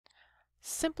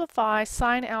Simplify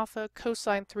sine alpha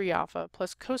cosine 3 alpha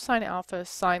plus cosine alpha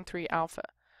sine 3 alpha.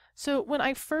 So when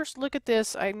I first look at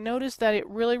this, I notice that it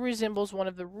really resembles one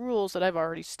of the rules that I've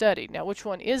already studied. Now, which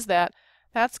one is that?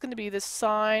 That's going to be the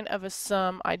sine of a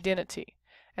sum identity.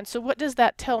 And so what does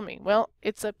that tell me? Well,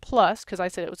 it's a plus because I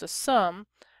said it was a sum.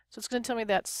 So it's going to tell me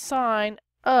that sine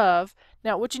of.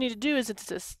 Now, what you need to do is,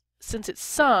 since it's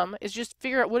sum, is just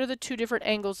figure out what are the two different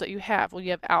angles that you have. Well,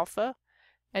 you have alpha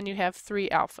and you have 3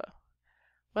 alpha.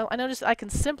 Well, I notice I can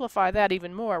simplify that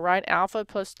even more, right? Alpha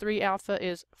plus 3 alpha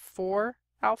is 4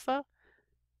 alpha,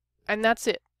 and that's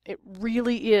it. It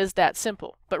really is that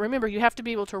simple. But remember, you have to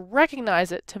be able to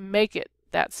recognize it to make it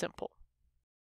that simple.